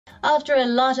After a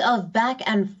lot of back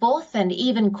and forth and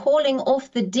even calling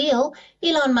off the deal,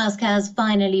 Elon Musk has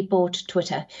finally bought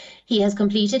Twitter. He has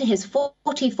completed his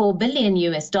 $44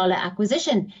 billion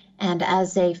acquisition. And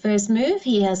as a first move,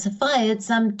 he has fired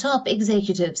some top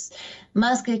executives.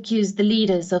 Musk accused the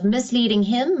leaders of misleading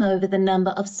him over the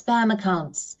number of spam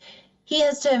accounts. He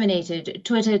has terminated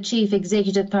Twitter Chief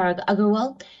Executive Parag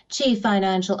Agrawal, Chief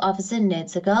Financial Officer Ned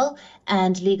Segal,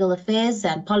 and Legal Affairs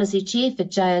and Policy Chief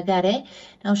Jaya Gade.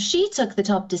 Now, she took the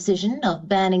top decision of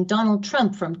banning Donald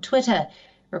Trump from Twitter.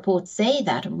 Reports say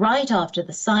that right after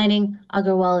the signing,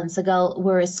 Agrawal and Segal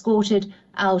were escorted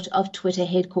out of Twitter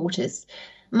headquarters.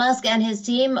 Musk and his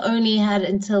team only had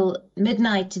until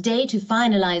midnight today to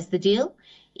finalize the deal.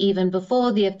 Even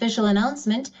before the official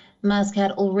announcement, Musk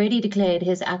had already declared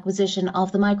his acquisition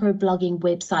of the microblogging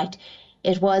website.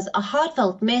 It was a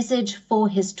heartfelt message for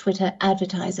his Twitter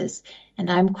advertisers. And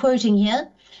I'm quoting here,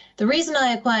 "The reason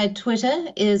I acquired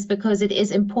Twitter is because it is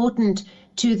important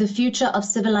to the future of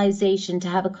civilization to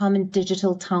have a common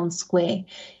digital town square."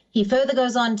 He further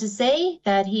goes on to say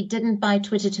that he didn't buy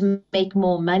Twitter to make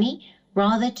more money,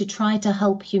 rather to try to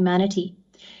help humanity.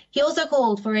 He also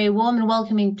called for a warm and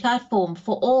welcoming platform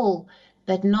for all,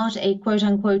 but not a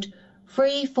quote-unquote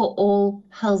free-for-all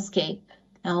hellscape.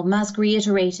 Now, Musk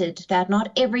reiterated that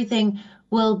not everything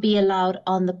will be allowed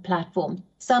on the platform.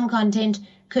 Some content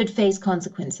could face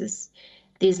consequences.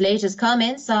 These latest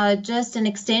comments are just an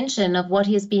extension of what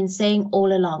he has been saying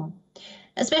all along.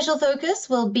 A special focus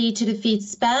will be to defeat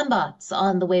spam bots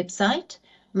on the website.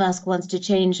 Musk wants to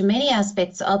change many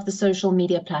aspects of the social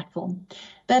media platform,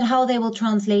 but how they will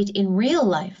translate in real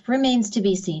life remains to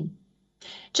be seen.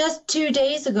 Just 2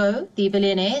 days ago, the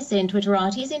billionaire sent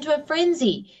Twitterati's into a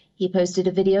frenzy. He posted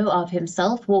a video of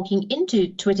himself walking into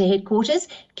Twitter headquarters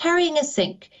carrying a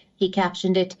sink. He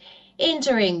captioned it,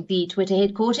 "Entering the Twitter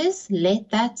headquarters, let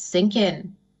that sink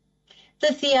in." The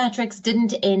theatrics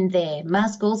didn't end there.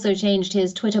 Musk also changed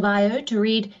his Twitter bio to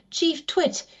read Chief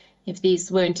Twit. If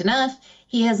these weren't enough,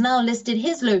 he has now listed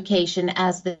his location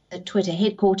as the Twitter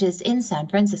headquarters in San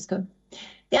Francisco.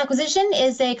 The acquisition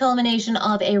is a culmination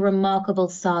of a remarkable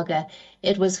saga.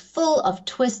 It was full of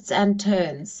twists and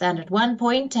turns, and at one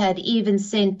point had even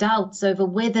sent doubts over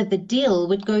whether the deal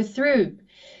would go through.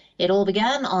 It all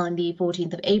began on the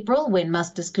 14th of April when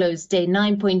Musk disclosed a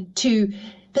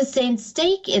 9.2%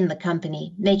 stake in the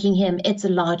company, making him its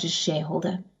largest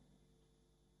shareholder.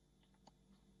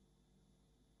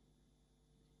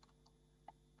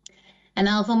 And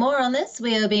now for more on this,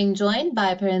 we are being joined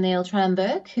by Pernille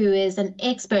Tramberg, who is an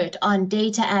expert on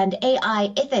data and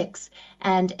AI ethics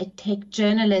and a tech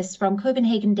journalist from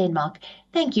Copenhagen, Denmark.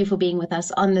 Thank you for being with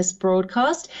us on this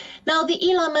broadcast. Now,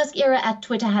 the Elon Musk era at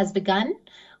Twitter has begun.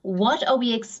 What are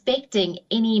we expecting?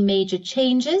 Any major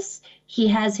changes? He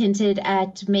has hinted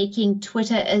at making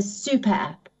Twitter a super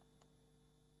app.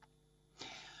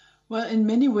 Well, in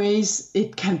many ways,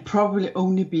 it can probably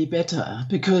only be better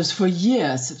because for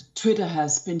years, Twitter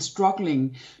has been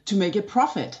struggling to make a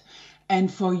profit.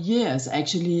 And for years,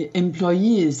 actually,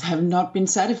 employees have not been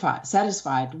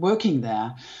satisfied working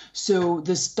there. So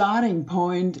the starting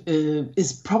point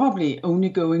is probably only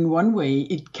going one way.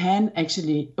 It can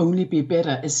actually only be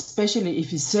better, especially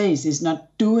if he says he's not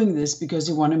doing this because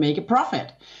he wants to make a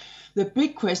profit. The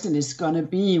big question is going to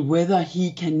be whether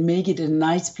he can make it a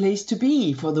nice place to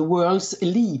be for the world's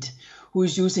elite who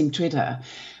is using Twitter.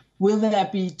 Will there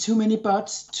be too many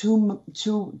bots, too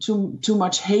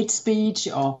much hate speech,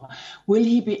 or will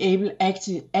he be able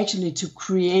actually to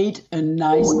create a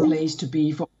nice place to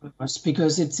be for us?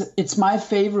 Because it's my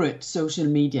favorite social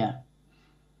media.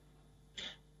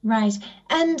 Right.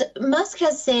 And Musk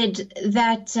has said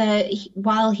that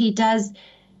while he does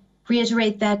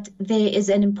reiterate that there is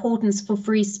an importance for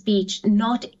free speech,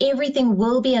 not everything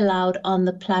will be allowed on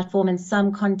the platform and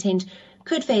some content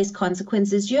could face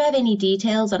consequences. Do you have any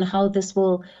details on how this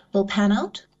will pan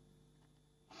out?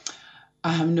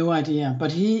 I have no idea,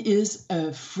 but he is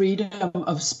a freedom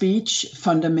of speech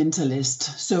fundamentalist.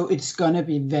 So it's going to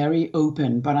be very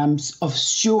open, but I'm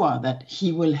sure that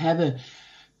he will have a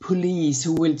police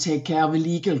who will take care of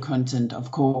illegal content,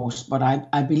 of course, but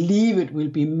I believe it will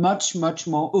be much, much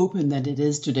more open than it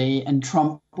is today, and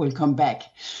Trump will come back.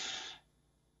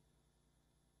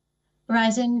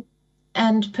 Right,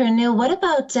 and Pernille, what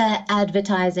about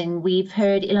advertising? We've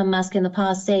heard Elon Musk in the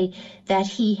past say that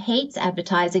he hates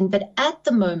advertising, but at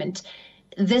the moment,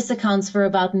 this accounts for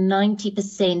about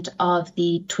 90% of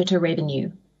the Twitter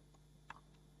revenue.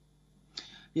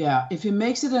 Yeah, if he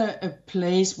makes it a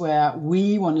place where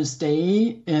we want to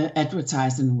stay,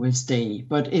 advertising will stay.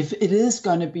 But if it is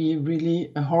going to be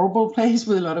really a horrible place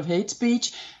with a lot of hate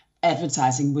speech,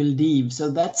 advertising will leave.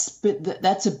 So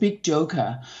that's a big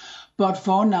joker. But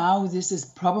for now, this is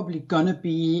probably going to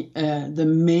be the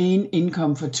main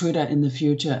income for Twitter in the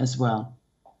future as well.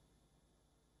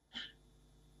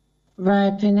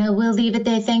 Right, Pernille, we'll leave it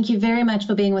there. Thank you very much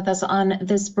for being with us on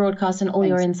this broadcast and all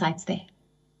your insights there.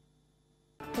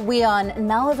 WION,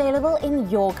 now available in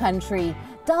your country.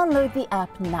 Download the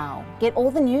app now. Get all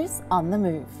the news on the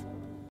move.